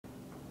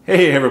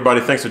Hey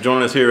everybody, thanks for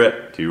joining us here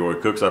at T. Roy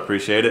Cooks. I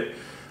appreciate it.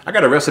 I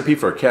got a recipe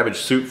for a cabbage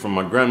soup from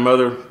my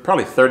grandmother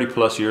probably 30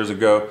 plus years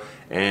ago,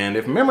 and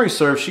if memory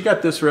serves, she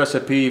got this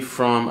recipe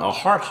from a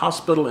heart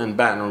hospital in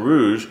Baton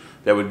Rouge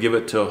that would give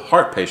it to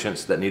heart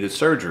patients that needed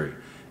surgery.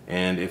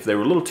 And if they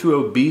were a little too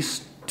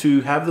obese to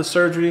have the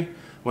surgery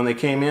when they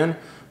came in,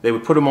 they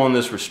would put them on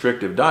this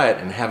restrictive diet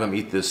and have them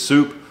eat this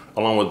soup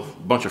along with a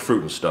bunch of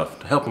fruit and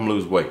stuff to help them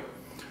lose weight.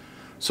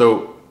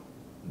 So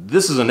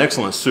this is an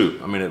excellent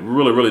soup. I mean, it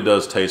really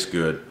does taste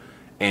good.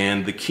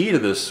 And the key to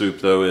this soup,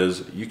 though,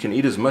 is you can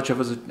eat as much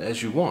of it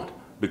as you want,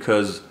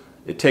 because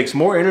it takes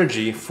more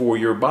energy for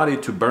your body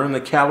to burn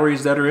the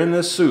calories that are in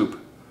this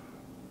soup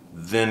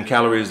than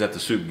calories that the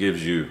soup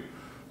gives you.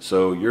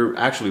 So you're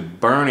actually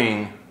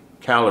burning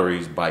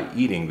calories by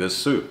eating this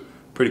soup.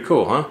 Pretty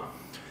cool, huh?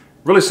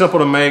 Really simple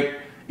to make,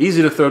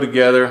 easy to throw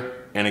together,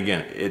 and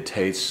again, it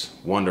tastes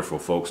wonderful,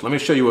 folks. Let me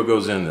show you what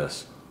goes in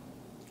this.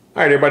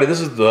 All right, everybody,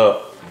 this is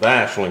the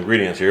actual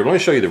ingredients here. Let me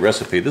show you the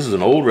recipe. This is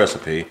an old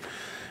recipe.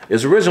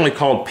 It's originally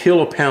called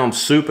Peel a Pound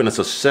Soup, and it's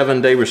a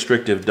 7-day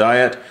restrictive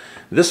diet.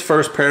 This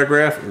first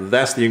paragraph,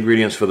 that's the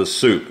ingredients for the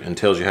soup and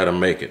tells you how to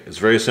make it. It's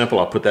very simple.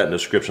 I'll put that in the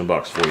description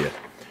box for you.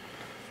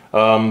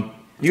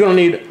 You're gonna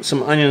need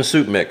some onion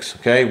soup mix,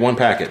 okay? 1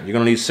 packet. You're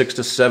gonna need 6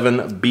 to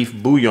 7 beef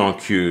bouillon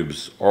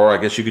cubes, or I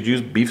guess you could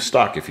use beef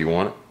stock if you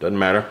want it, doesn't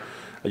matter.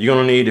 You're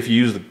gonna need, if you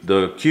use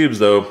the cubes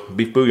though,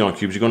 beef bouillon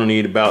cubes, you're gonna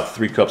need about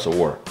 3 cups of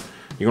water.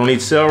 You're gonna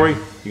need celery,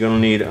 you're gonna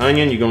need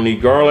onion, you're gonna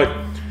need garlic.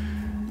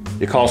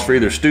 It calls for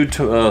either stewed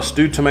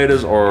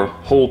tomatoes or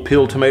whole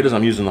peeled tomatoes.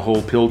 I'm using the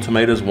whole peeled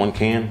tomatoes, 1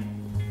 can.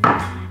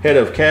 Head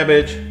of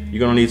cabbage, you're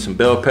gonna need some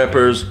bell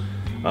peppers.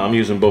 I'm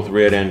using both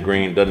red and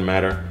green, doesn't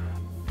matter.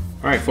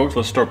 All right, folks,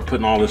 let's start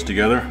putting all this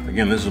together.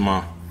 Again, this is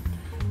my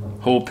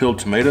whole peeled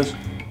tomatoes.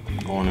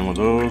 Going in with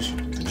those,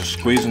 and just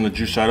squeezing the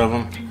juice out of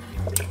them.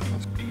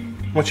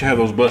 Once you have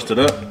those busted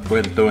up, go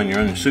ahead and throw in your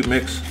onion soup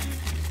mix.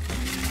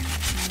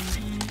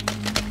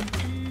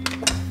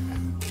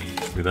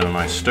 Give that a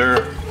nice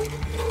stir.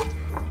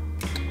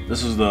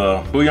 This is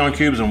the bouillon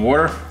cubes and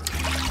water.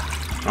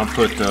 I'll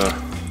put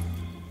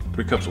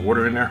 3 cups of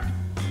water in there.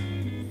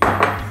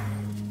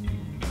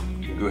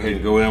 Go ahead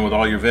and go in with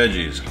all your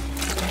veggies.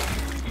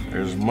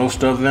 There's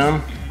most of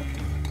them.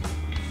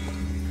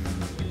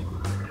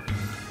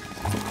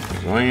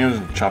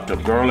 Onions, chopped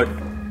up garlic.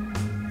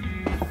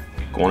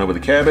 Going in with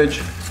the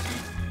cabbage.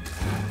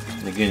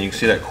 And again, you can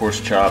see that coarse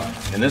chop.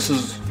 And this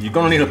is, you're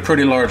gonna need a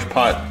pretty large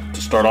pot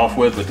to start off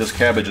with, but this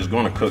cabbage is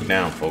gonna cook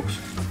down, folks.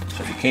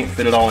 So if you can't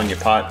fit it all in your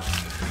pot,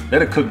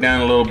 let it cook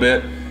down a little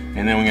bit,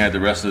 and then we can add the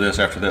rest of this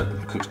after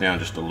that cooks down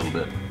just a little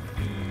bit.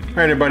 All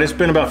right, everybody, it's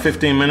been about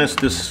 15 minutes.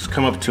 This has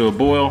come up to a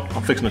boil.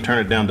 I'm fixing to turn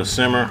it down to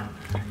simmer.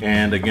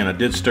 And again, I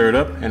did stir it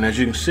up, and as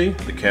you can see,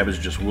 the cabbage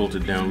just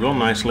wilted down real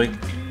nicely.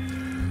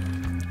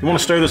 You want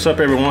to stir this up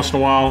every once in a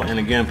while, and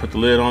again, put the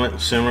lid on it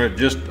and simmer it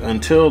just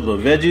until the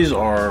veggies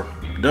are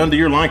done to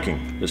your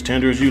liking, as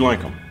tender as you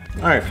like them.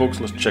 All right, folks,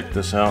 let's check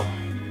this out.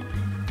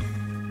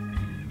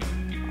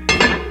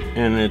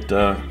 And it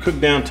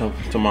cooked down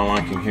to my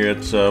liking here.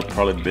 It's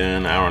probably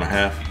been 1.5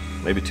 hours,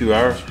 maybe 2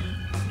 hours.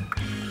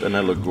 Doesn't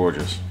that look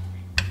gorgeous?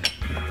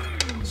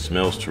 It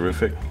smells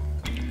terrific.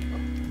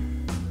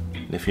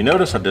 And if you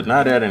notice, I did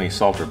not add any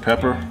salt or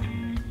pepper.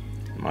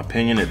 In my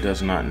opinion, it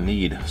does not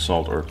need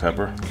salt or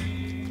pepper.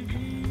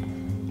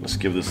 Let's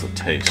give this a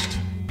taste.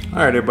 All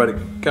right, everybody,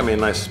 got me a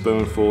nice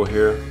spoonful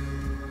here.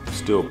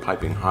 Still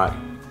piping hot.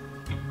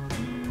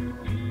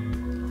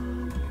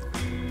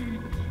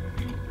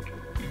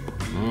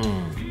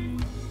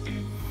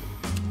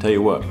 Tell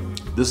you what,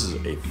 this is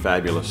a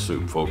fabulous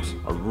soup, folks.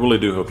 I really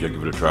do hope you'll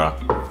give it a try.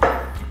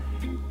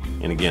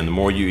 And again, the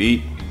more you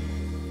eat,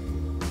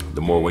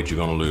 the more weight you're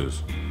gonna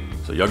lose.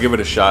 So y'all give it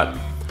a shot.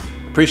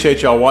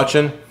 Appreciate y'all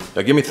watching.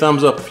 Y'all give me a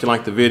thumbs up if you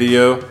like the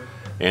video.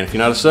 And if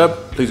you're not a sub,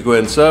 please go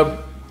ahead and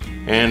sub.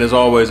 And as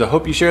always, I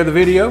hope you share the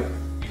video.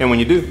 And when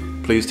you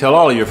do, please tell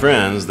all of your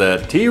friends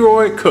that T.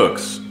 Roy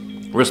cooks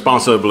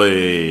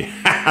responsibly.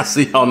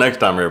 See y'all next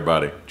time,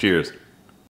 everybody. Cheers.